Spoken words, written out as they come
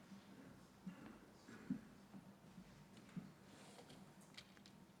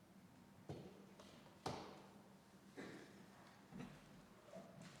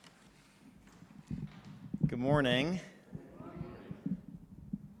morning.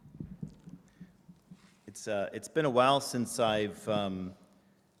 It's been a while since I've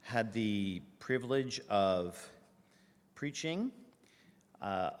had the privilege of preaching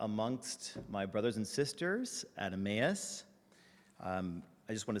amongst my brothers and sisters at Emmaus. I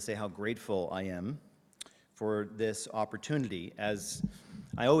just want to say how grateful I am for this opportunity, as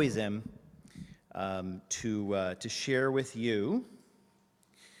I always am, to share with you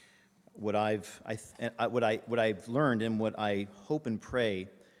what I've learned and what I hope and pray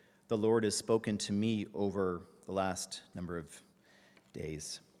the Lord has spoken to me over the last number of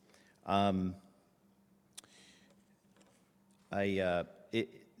days.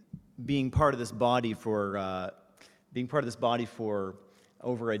 Being part of this body for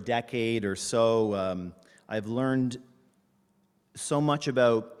over a decade or so, I've learned so much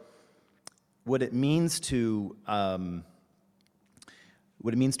about what it means to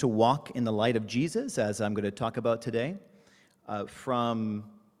walk in the light of Jesus, as I'm going to talk about today, from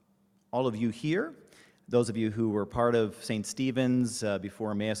all of you here, those of you who were part of St. Stephen's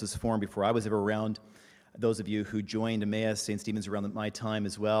before Emmaus was formed, before I was ever around, those of you who joined Emmaus, St. Stephen's around my time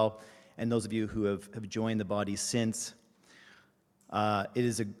as well, and those of you who have joined the body since. The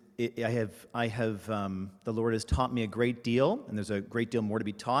Lord has taught me a great deal, and there's a great deal more to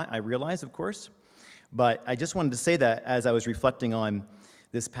be taught, I realize, of course. But I just wanted to say that as I was reflecting on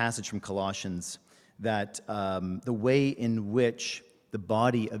this passage from Colossians, that the way in which the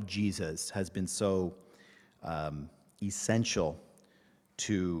body of Jesus has been so essential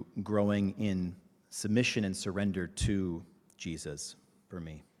to growing in submission and surrender to Jesus for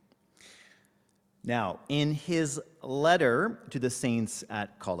me. Now, in his letter to the saints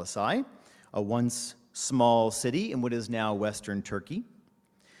at Colossae, a once small city in what is now Western Turkey,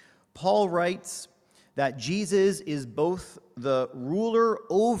 Paul writes that Jesus is both the ruler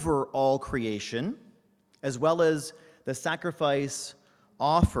over all creation as well as the sacrifice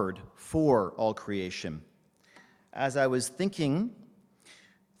offered for all creation. As I was thinking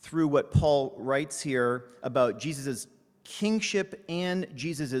through what Paul writes here about Jesus' kingship and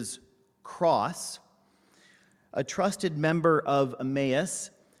Jesus' cross, a trusted member of Emmaus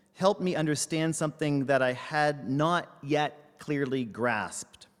helped me understand something that I had not yet clearly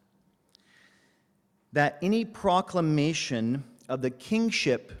grasped. That any proclamation of the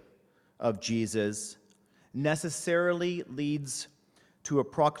kingship of Jesus necessarily leads to a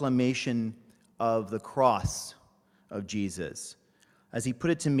proclamation of the cross of Jesus. As he put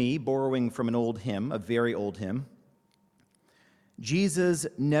it to me, borrowing from an old hymn, a very old hymn, Jesus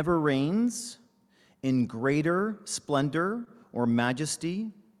never reigns in greater splendor or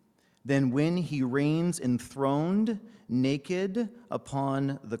majesty than when he reigns enthroned, naked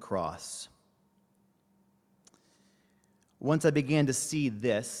upon the cross. Once I began to see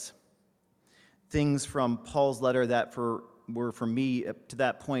this, things from Paul's letter that were for me up to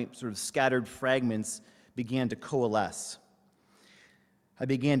that point sort of scattered fragments began to coalesce. I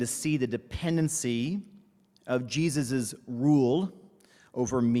began to see the dependency of Jesus' rule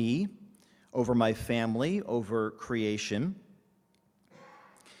over me, over my family, over creation.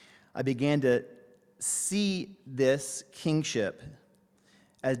 I began to see this kingship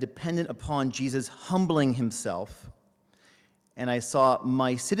as dependent upon Jesus humbling himself, and I saw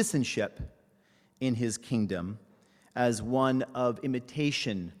my citizenship in his kingdom as one of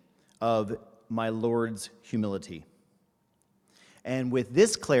imitation of my Lord's humility. And with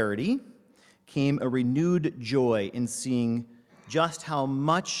this clarity came a renewed joy in seeing just how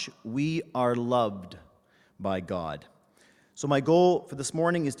much we are loved by God. So my goal for this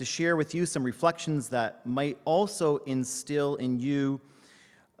morning is to share with you some reflections that might also instill in you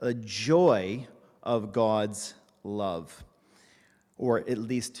a joy of God's love, or at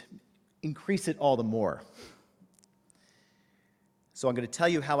least increase it all the more. So I'm going to tell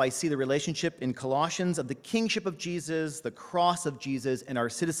you how I see the relationship in Colossians of the kingship of Jesus, the cross of Jesus, and our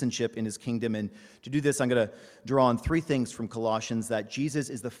citizenship in his kingdom. And to do this, I'm going to draw on three things from Colossians: that Jesus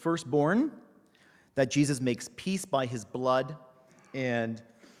is the firstborn, that Jesus makes peace by his blood, and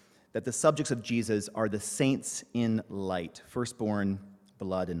that the subjects of Jesus are the saints in light. Firstborn,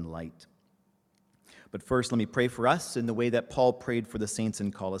 blood, and light. But first, let me pray for us in the way that Paul prayed for the saints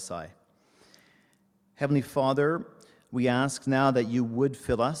in Colossae. Heavenly Father, we ask now that you would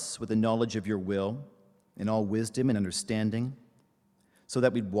fill us with the knowledge of your will in all wisdom and understanding, so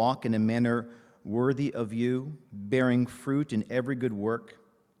that we'd walk in a manner worthy of you, bearing fruit in every good work,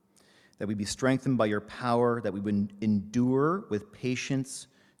 that we'd be strengthened by your power, that we would endure with patience,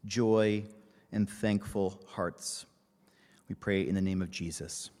 joy, and thankful hearts. We pray in the name of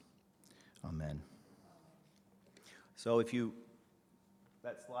Jesus. Amen. So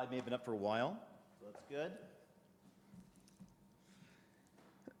that slide may have been up for a while, so that's good.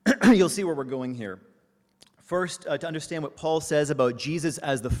 you'll see where we're going here. First, to understand what Paul says about Jesus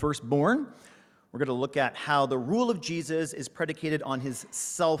as the firstborn, we're going to look at how the rule of Jesus is predicated on his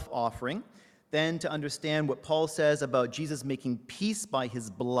self-offering. Then, to understand what Paul says about Jesus making peace by his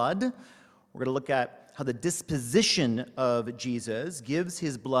blood, we're going to look at how the disposition of Jesus gives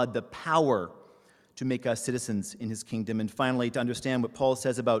his blood the power to make us citizens in his kingdom. And finally, to understand what Paul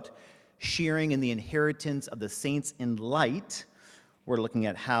says about sharing in the inheritance of the saints in light, we're looking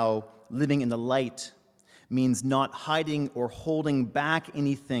at how living in the light means not hiding or holding back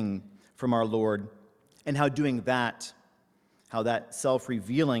anything from our Lord, and how doing that, how that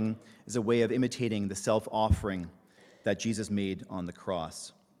self-revealing is a way of imitating the self-offering that Jesus made on the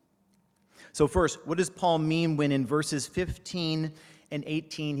cross. So first, what does Paul mean when in verses 15 and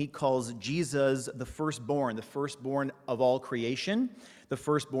 18 he calls Jesus the firstborn of all creation, the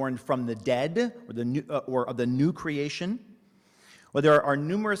firstborn from the dead, or of the new creation? Well, there are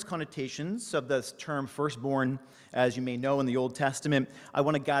numerous connotations of this term firstborn, as you may know in the Old Testament. I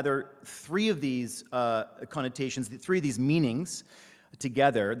want to gather three of these connotations, three of these meanings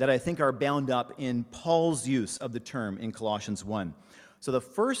together that I think are bound up in Paul's use of the term in Colossians 1. So the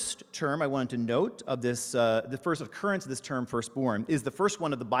first term I wanted to note of this, the first occurrence of this term firstborn, is the first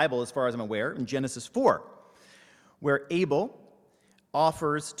one of the Bible, as far as I'm aware, in Genesis 4, where Abel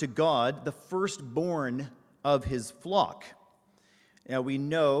offers to God the firstborn of his flock. Now, we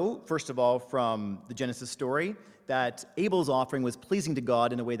know, first of all, from the Genesis story, that Abel's offering was pleasing to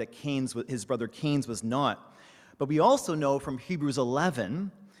God in a way that his brother Cain's was not. But we also know from Hebrews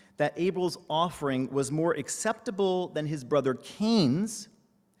 11 that Abel's offering was more acceptable than his brother Cain's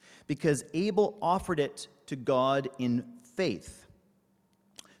because Abel offered it to God in faith.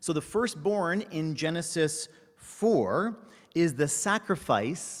 So the firstborn in Genesis 4 is the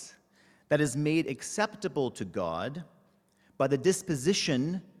sacrifice that is made acceptable to God by the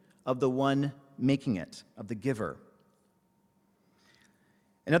disposition of the one making it, of the giver.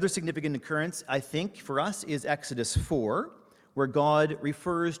 Another significant occurrence, I think, for us is Exodus 4, where God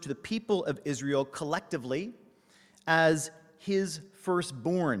refers to the people of Israel collectively as his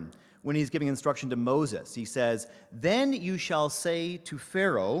firstborn when he's giving instruction to Moses. He says, "Then you shall say to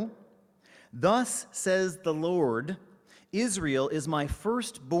Pharaoh, 'Thus says the Lord, Israel is my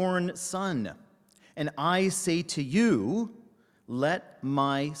firstborn son, and I say to you, let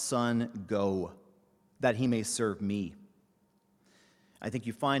my son go, that he may serve me.'" I think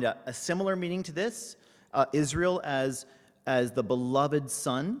you find a similar meaning to this, Israel as the beloved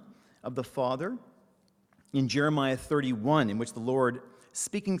son of the Father, in Jeremiah 31, in which the Lord,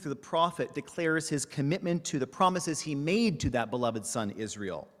 speaking through the prophet, declares his commitment to the promises he made to that beloved son,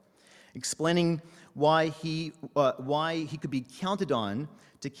 Israel, explaining why he could be counted on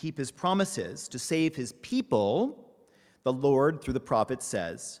to keep his promises, to save his people. The Lord, through the prophet,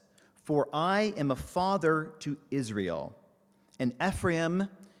 says, "For I am a father to Israel, and Ephraim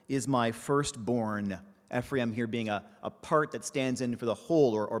is my firstborn." Ephraim here being a part that stands in for the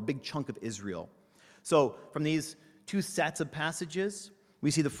whole or big chunk of Israel. So from these two sets of passages, we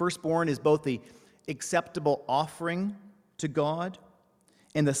see the firstborn is both the acceptable offering to God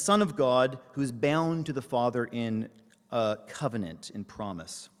and the Son of God who's bound to the Father in covenant, in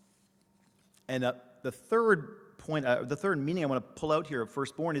promise. And the third meaning I want to pull out here of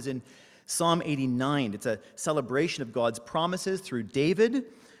firstborn is in Psalm 89. It's a celebration of God's promises through David,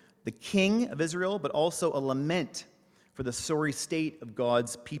 the king of Israel, but also a lament for the sorry state of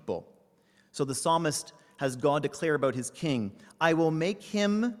God's people. So the psalmist has God declare about his king, "I will make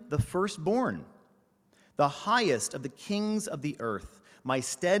him the firstborn, the highest of the kings of the earth. My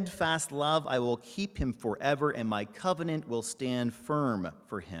steadfast love I will keep him forever, and my covenant will stand firm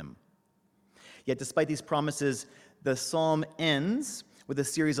for him." Yet despite these promises, the psalm ends with a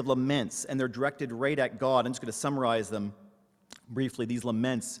series of laments, and they're directed right at God. I'm just going to summarize them briefly, these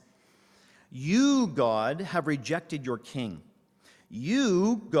laments. "You, God, have rejected your king.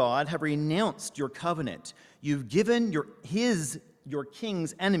 You, God, have renounced your covenant. You've given your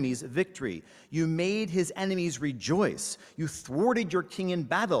king's enemies victory. You made his enemies rejoice. You thwarted your king in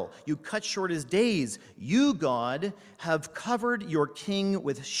battle. You cut short his days. You, God, have covered your king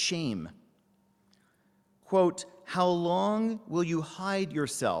with shame." Quote, "How long will you hide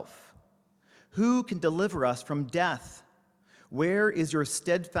yourself? Who can deliver us from death? Where is your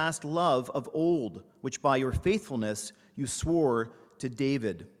steadfast love of old, which by your faithfulness you swore to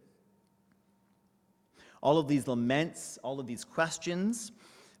David?" All of these laments, all of these questions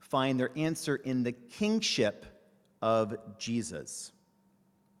find their answer in the kingship of Jesus.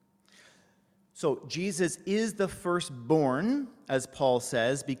 So Jesus is the firstborn, as Paul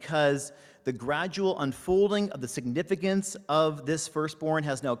says, because the gradual unfolding of the significance of this firstborn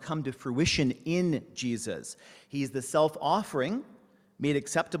has now come to fruition in Jesus. He's the self-offering made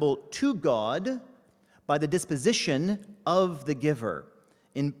acceptable to God by the disposition of the giver,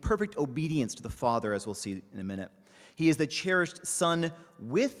 in perfect obedience to the Father, as we'll see in a minute. He is the cherished Son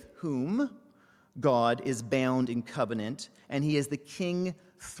with whom God is bound in covenant, and he is the King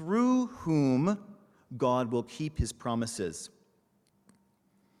through whom God will keep his promises.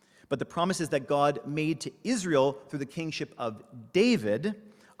 But the promises that God made to Israel through the kingship of David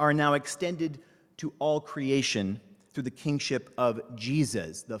are now extended to all creation through the kingship of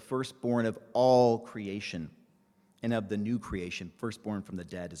Jesus, the firstborn of all creation and of the new creation, firstborn from the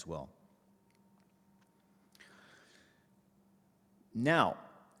dead as well. Now,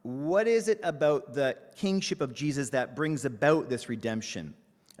 what is it about the kingship of Jesus that brings about this redemption?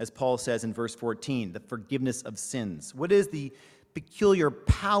 As Paul says in verse 14, the forgiveness of sins. What is the peculiar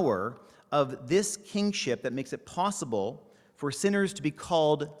power of this kingship that makes it possible for sinners to be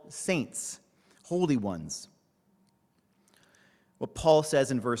called saints, holy ones? What Paul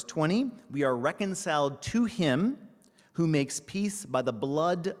says in verse 20, we are reconciled to him who makes peace by the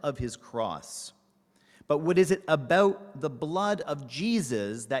blood of his cross. But what is it about the blood of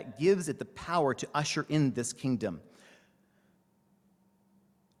Jesus that gives it the power to usher in this kingdom,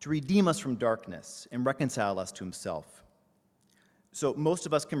 to redeem us from darkness and reconcile us to himself? So most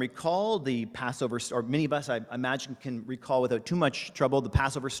of us can recall the Passover, or many of us, I imagine, can recall without too much trouble the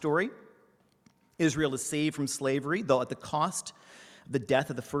Passover story. Israel is saved from slavery, though at the cost of the death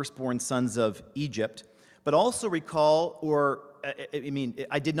of the firstborn sons of Egypt. But also recall,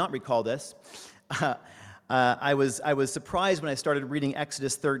 I did not recall this. I was surprised when I started reading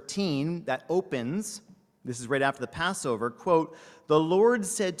Exodus 13 that opens, this is right after the Passover, quote, "The Lord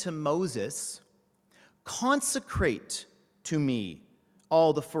said to Moses, 'Consecrate to me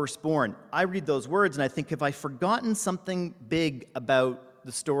all the firstborn.'" I read those words and I think, have I forgotten something big about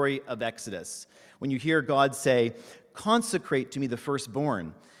the story of Exodus? When you hear God say, "Consecrate to me the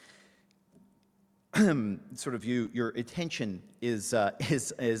firstborn," sort of your attention is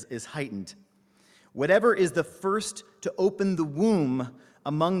heightened. Whatever is the first to open the womb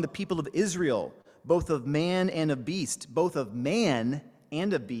among the people of Israel, both of man and of beast, both of man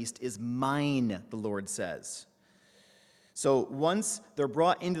and of beast, is mine, the Lord says. So once they're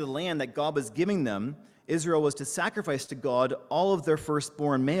brought into the land that God was giving them, Israel was to sacrifice to God all of their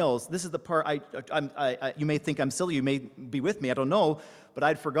firstborn males. This is the part you may think I'm silly, you may be with me, I don't know, but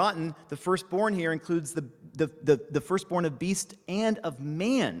I'd forgotten the firstborn here includes the firstborn of beast and of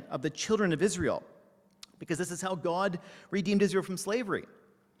man, of the children of Israel, because this is how God redeemed Israel from slavery.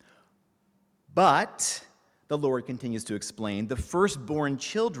 But, the Lord continues to explain, the firstborn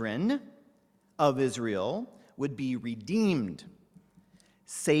children of Israel would be redeemed,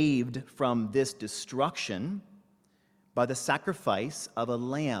 saved from this destruction by the sacrifice of a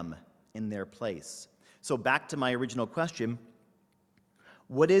lamb in their place. So back to my original question,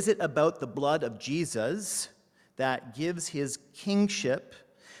 what is it about the blood of Jesus that gives his kingship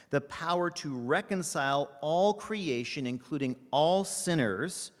the power to reconcile all creation, including all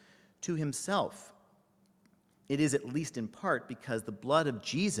sinners, to himself? It is at least in part because the blood of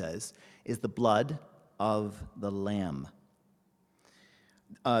Jesus is the blood of the Lamb.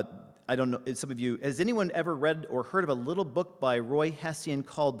 I don't know, some of you, has anyone ever read or heard of a little book by Roy Hession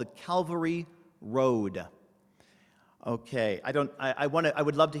called The Calvary Road? Okay, I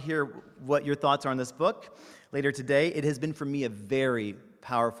would love to hear what your thoughts are on this book later today. It has been for me a very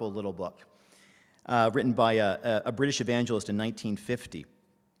powerful little book written by a British evangelist in 1950.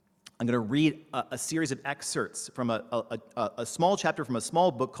 I'm going to read a series of excerpts from a small chapter from a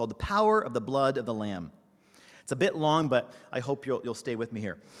small book called The Power of the Blood of the Lamb. It's a bit long, but I hope you'll stay with me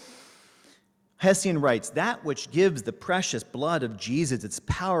here. Hession writes, "That which gives the precious blood of Jesus its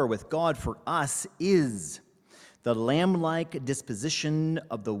power with God for us is the lamb-like disposition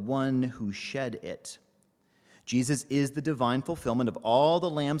of the one who shed it. Jesus is the divine fulfillment of all the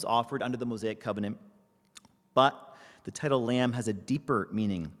lambs offered under the Mosaic covenant, but the title lamb has a deeper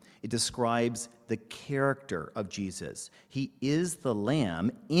meaning. It describes the character of Jesus. He is the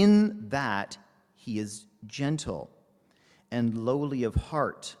lamb in that he is gentle and lowly of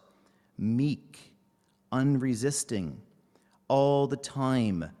heart, meek, unresisting, all the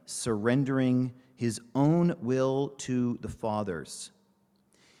time surrendering his own will to the Father's.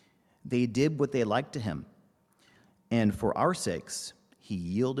 They did what they liked to him, and for our sakes, he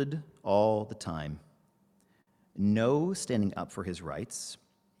yielded all the time. No standing up for his rights,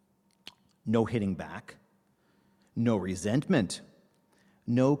 no hitting back, no resentment,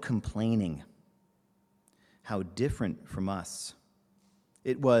 no complaining. How different from us.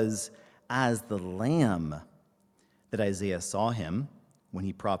 It was as the lamb that Isaiah saw him when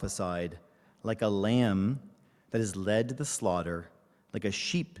he prophesied, like a lamb that is led to the slaughter, like a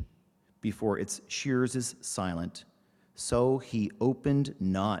sheep before its shears is silent, so he opened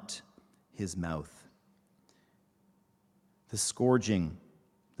not his mouth. The scourging,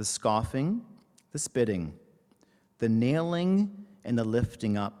 the scoffing, the spitting, the nailing and the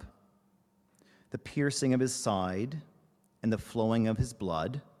lifting up, the piercing of his side and the flowing of his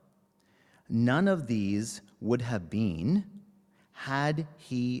blood, none of these would have been had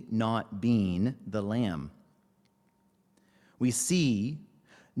he not been the Lamb. We see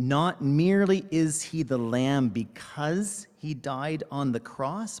not merely is he the Lamb because he died on the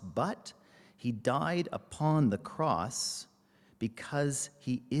cross, but he died upon the cross because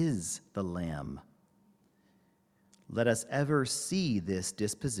he is the Lamb. Let us ever see this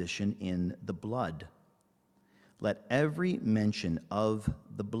disposition in the blood. Let every mention of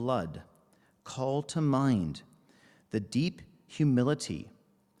the blood call to mind the deep humility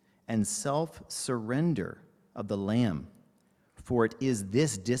and self-surrender of the Lamb, for it is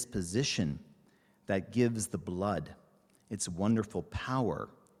this disposition that gives the blood its wonderful power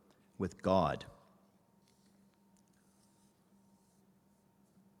with God.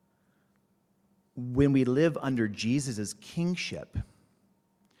 When we live under Jesus' kingship,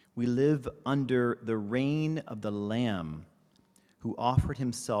 we live under the reign of the Lamb who offered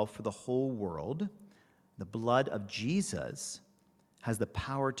himself for the whole world. The blood of Jesus has the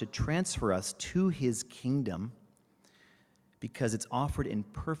power to transfer us to his kingdom because it's offered in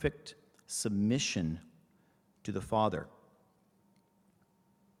perfect submission to the Father.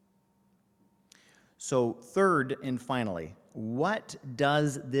 So, third and finally, what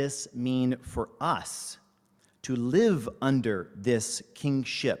does this mean for us to live under this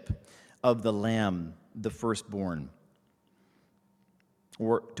kingship of the Lamb, the firstborn?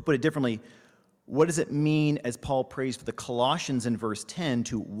 Or to put it differently, what does it mean, as Paul prays for the Colossians in verse 10,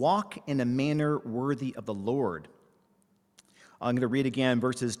 to walk in a manner worthy of the Lord? I'm going to read again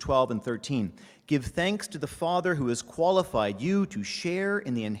verses 12 and 13. Give thanks to the Father who has qualified you to share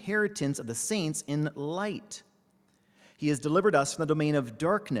in the inheritance of the saints in light. He has delivered us from the domain of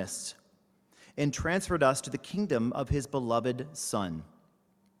darkness and transferred us to the kingdom of his beloved Son.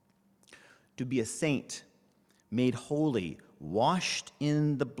 To be a saint, made holy, washed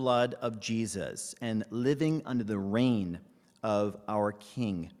in the blood of Jesus, and living under the reign of our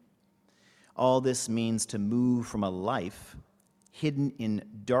King. All this means to move from a life hidden in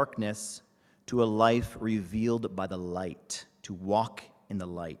darkness to a life revealed by the light, to walk in the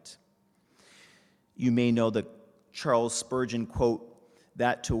light. You may know the Charles Spurgeon quote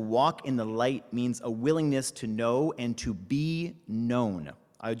that to walk in the light means a willingness to know and to be known.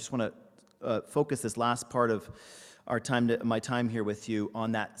 I just want to focus this last part of my time here with you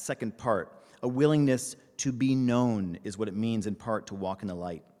on that second part. A willingness to be known is what it means in part to walk in the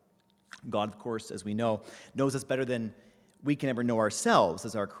light. God, of course, as we know, knows us better than we can ever know ourselves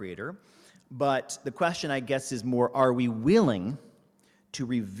as our Creator. But the question, I guess, is more, are we willing to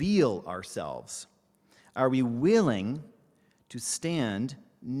reveal ourselves? Are we willing to stand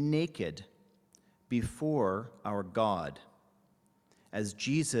naked before our God as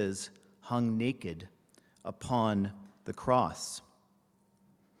Jesus hung naked upon the cross?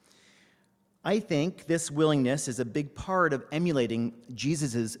 I think this willingness is a big part of emulating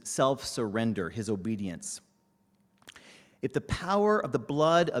Jesus' self-surrender, his obedience. If the power of the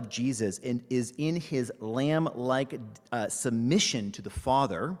blood of Jesus is in his lamb-like submission to the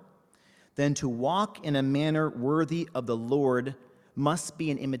Father, then to walk in a manner worthy of the Lord must be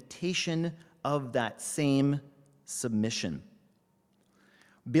an imitation of that same submission.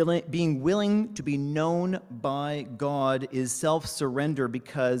 Being willing to be known by God is self-surrender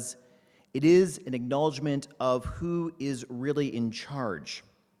because it is an acknowledgement of who is really in charge.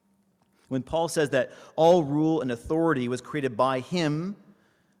 When Paul says that all rule and authority was created by him,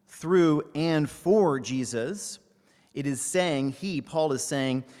 through and for Jesus, it is saying, Paul is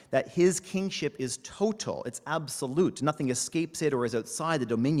saying, that his kingship is total, it's absolute. Nothing escapes it or is outside the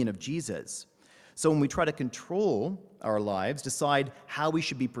dominion of Jesus. So when we try to control our lives, decide how we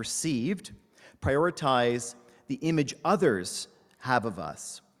should be perceived, prioritize the image others have of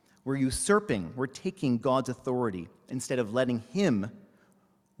us, we're usurping, we're taking God's authority instead of letting him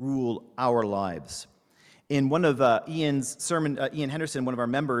rule our lives. In one of Ian's sermon, Ian Henderson, one of our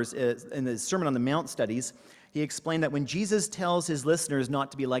members, in the Sermon on the Mount studies, he explained that when Jesus tells his listeners not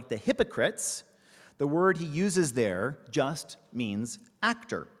to be like the hypocrites, the word he uses there just means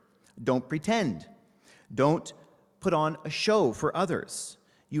actor. Don't pretend. Don't put on a show for others.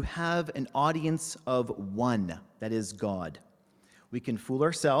 You have an audience of one, that is God. We can fool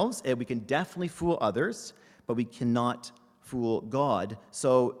ourselves, and we can definitely fool others, but we cannot fool God.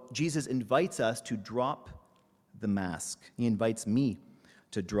 So Jesus invites us to drop the mask. He invites me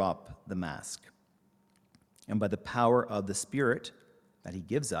to drop the mask. And by the power of the Spirit that he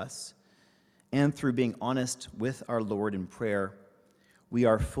gives us, and through being honest with our Lord in prayer, we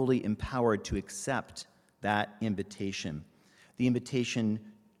are fully empowered to accept that invitation. The invitation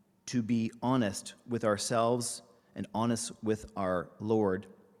to be honest with ourselves and honest with our Lord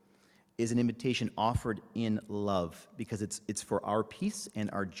is an invitation offered in love, because it's for our peace and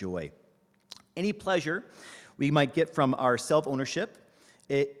our joy. Any pleasure we might get from our self-ownership,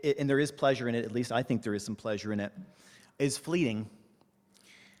 and there is pleasure in it, at least I think there is some pleasure in it, is fleeting.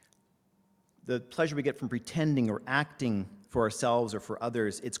 The pleasure we get from pretending or acting for ourselves or for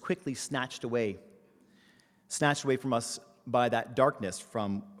others, it's quickly snatched away from us by that darkness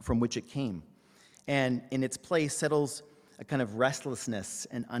from which it came. And in its place settles a kind of restlessness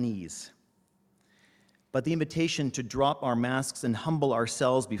and unease. But the invitation to drop our masks and humble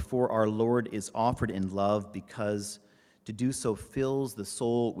ourselves before our Lord is offered in love, because to do so fills the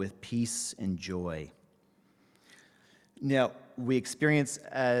soul with peace and joy. Now, we experience,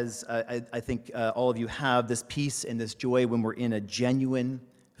 as I think all of you have, this peace and this joy when we're in a genuine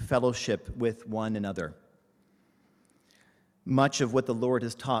fellowship with one another. Much of what the Lord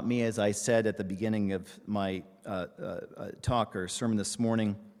has taught me, as I said at the beginning of my talk or sermon this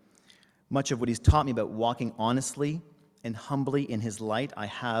morning, much of what he's taught me about walking honestly and humbly in his light, I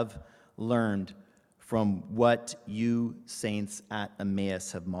have learned from what you saints at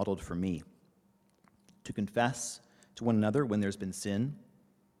Emmaus have modeled for me. To confess to one another when there's been sin,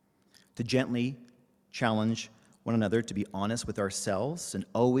 to gently challenge one another to be honest with ourselves, and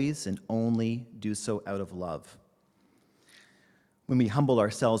always and only do so out of love. When we humble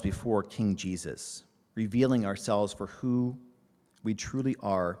ourselves before King Jesus, revealing ourselves for who we truly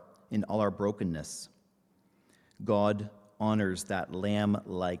are in all our brokenness, God honors that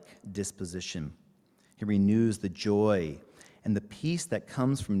lamb-like disposition. He renews the joy and the peace that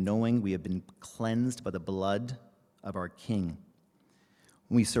comes from knowing we have been cleansed by the blood of our King.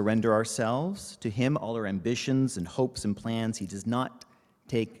 When we surrender ourselves to him, all our ambitions and hopes and plans, he does not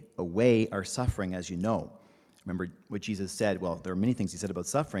take away our suffering, as you know. Remember what Jesus said. Well, there are many things he said about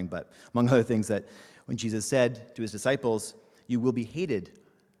suffering, but among other things, that when Jesus said to his disciples, "You will be hated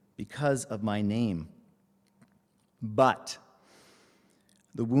because of my name. But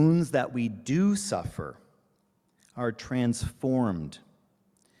the wounds that we do suffer are transformed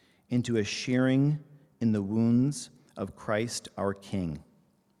into a sharing in the wounds of Christ our King,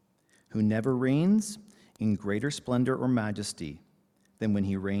 who never reigns in greater splendor or majesty than when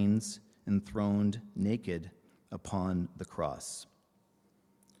he reigns enthroned naked upon the cross."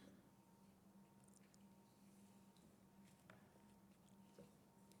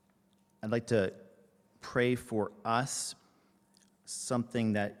 I'd like to pray for us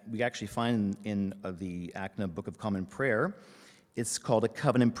something that we actually find in the Acna Book of Common Prayer. It's called a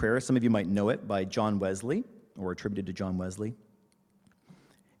covenant prayer. Some of you might know it by John Wesley, or attributed to John Wesley.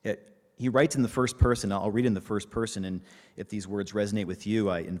 He writes in the first person. I'll read in the first person, and if these words resonate with you,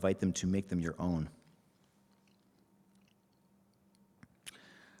 I invite them to make them your own.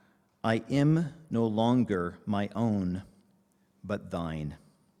 I am no longer my own, but thine.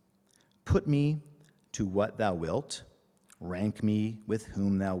 Put me to what thou wilt, rank me with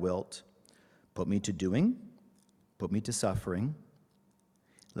whom thou wilt. Put me to doing, put me to suffering.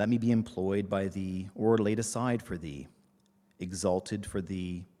 Let me be employed by thee, or laid aside for thee, exalted for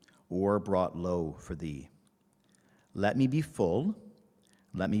thee, or brought low for thee. Let me be full,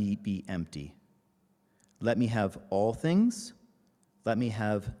 let me be empty. Let me have all things, let me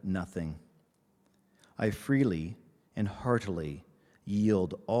have nothing. I freely and heartily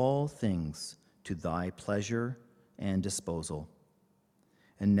yield all things to thy pleasure and disposal.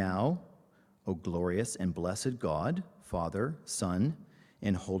 And now, O glorious and blessed God, Father, Son,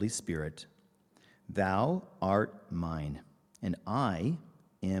 and Holy Spirit, thou art mine, and I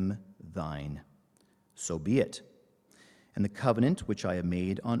am thine. So be it. And the covenant which I have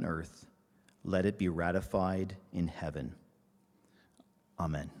made on earth, let it be ratified in heaven.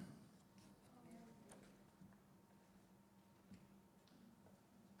 Amen.